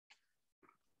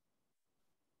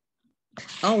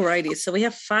Alrighty, so we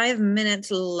have 5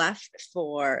 minutes left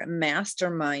for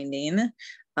masterminding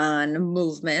on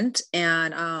movement.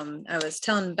 And I was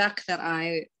telling Beck that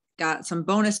I got some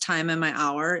bonus time in my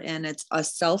hour, and it's a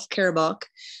self-care book.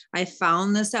 I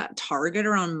found this at Target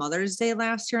around Mother's Day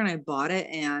last year, and I bought it,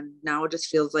 and now it just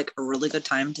feels like a really good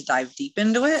time to dive deep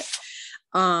into it.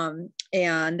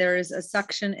 And there's a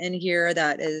section in here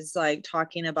that is like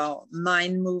talking about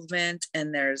mind movement,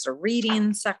 and there's a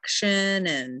reading section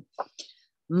and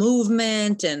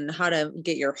movement and how to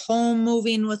get your home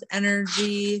moving with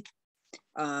energy,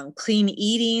 clean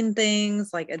eating things.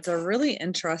 Like, it's a really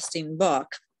interesting book.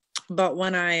 But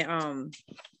when I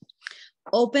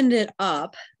opened it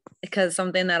up, because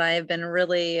something that I've been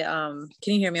really, can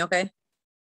you hear me okay?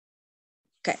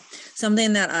 Okay.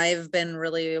 Something that I've been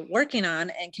really working on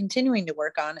and continuing to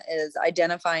work on is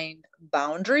identifying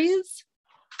boundaries.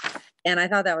 And I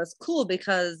thought that was cool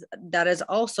because that is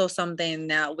also something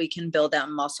that we can build that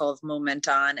muscle of movement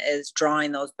on, is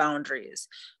drawing those boundaries,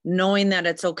 knowing that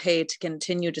it's okay to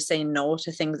continue to say no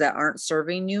to things that aren't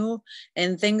serving you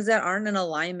and things that aren't in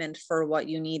alignment for what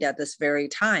you need at this very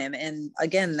time. And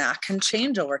again, that can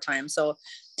change over time. So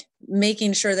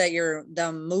making sure that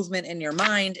the movement in your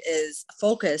mind is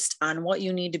focused on what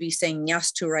you need to be saying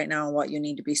yes to right now and what you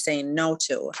need to be saying no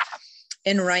to.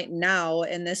 And right now,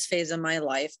 in this phase of my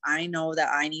life, I know that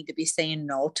I need to be saying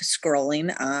no to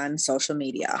scrolling on social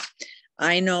media.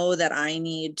 I know that I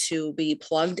need to be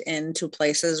plugged into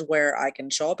places where I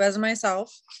can show up as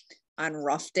myself on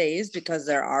rough days, because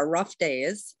there are rough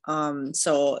days.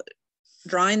 So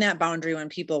drawing that boundary when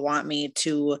people want me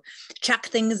to check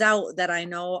things out that I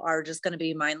know are just going to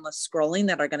be mindless scrolling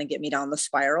that are going to get me down the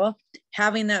spiral,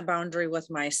 having that boundary with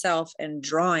myself and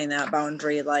drawing that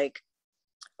boundary, like,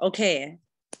 okay,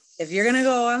 if you're going to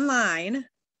go online,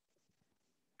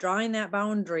 drawing that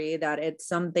boundary that it's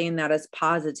something that is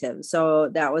positive. So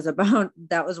that was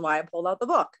why I pulled out the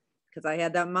book, because I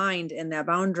had that mind and that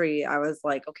boundary. I was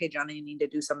like, okay, Johnny, you need to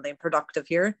do something productive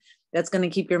here that's going to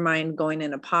keep your mind going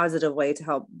in a positive way to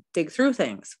help dig through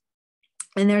things.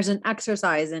 And there's an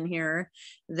exercise in here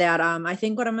that I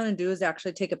think what I'm going to do is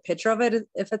actually take a picture of it,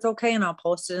 if it's okay, and I'll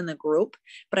post it in the group.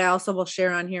 But I also will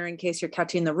share on here in case you're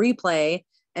catching the replay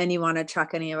and you want to check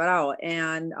any of it out.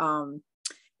 And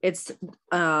it's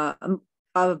a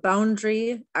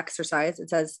boundary exercise. It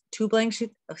says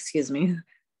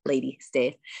lady,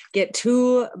 stay. Get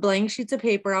 2 blank sheets of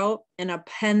paper out and a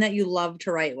pen that you love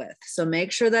to write with. So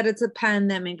make sure that it's a pen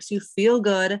that makes you feel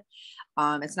good.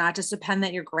 It's not just a pen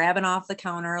that you're grabbing off the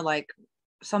counter, like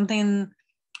something,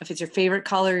 if it's your favorite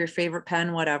color, your favorite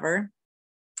pen, whatever.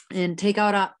 And take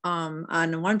out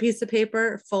on one piece of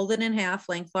paper, fold it in half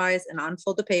lengthwise and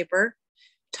unfold the paper.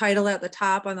 Title at the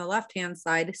top on the left-hand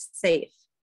side, safe.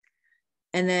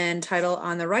 And then title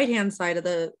on the right-hand side of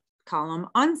the column,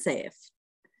 unsafe.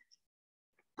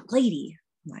 Lady,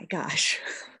 my gosh,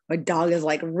 my dog is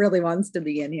like really wants to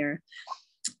be in here.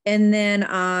 And then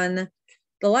on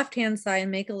the left-hand side,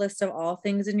 make a list of all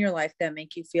things in your life that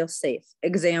make you feel safe.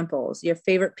 Examples, your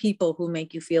favorite people who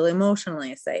make you feel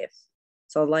emotionally safe.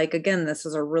 So like, again, this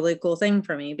is a really cool thing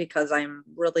for me because I'm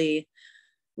really,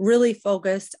 really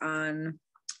focused on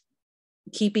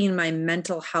keeping my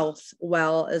mental health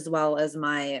well as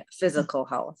my physical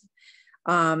health.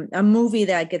 A movie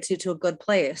that gets you to a good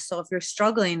place. So if you're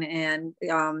struggling and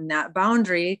that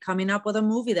boundary, coming up with a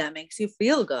movie that makes you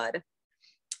feel good.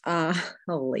 A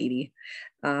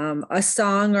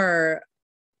song or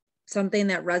something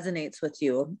that resonates with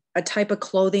you, a type of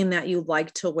clothing that you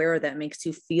like to wear that makes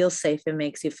you feel safe and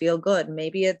makes you feel good.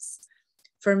 Maybe it's,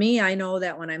 for me, I know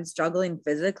that when I'm struggling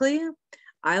physically,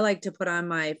 I like to put on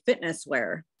my fitness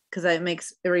wear because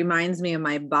it reminds me of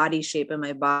my body shape and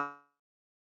my body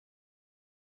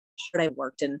that I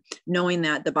worked, and knowing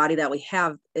that the body that we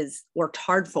have is worked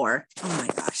hard for. Oh my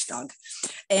gosh, dog.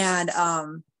 And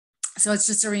so it's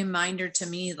just a reminder to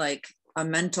me, like a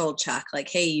mental check, like,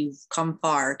 hey, you've come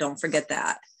far. Don't forget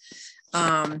that.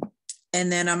 And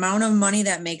then amount of money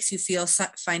that makes you feel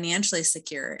financially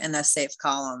secure in the safe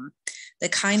column, the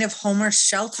kind of home or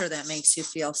shelter that makes you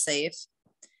feel safe,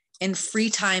 and free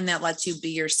time that lets you be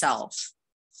yourself.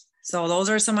 So those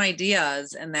are some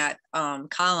ideas in that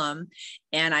column.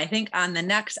 And I think on the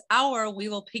next hour, we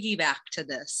will piggyback to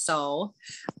this. So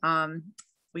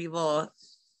we will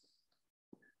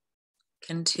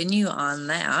continue on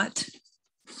that.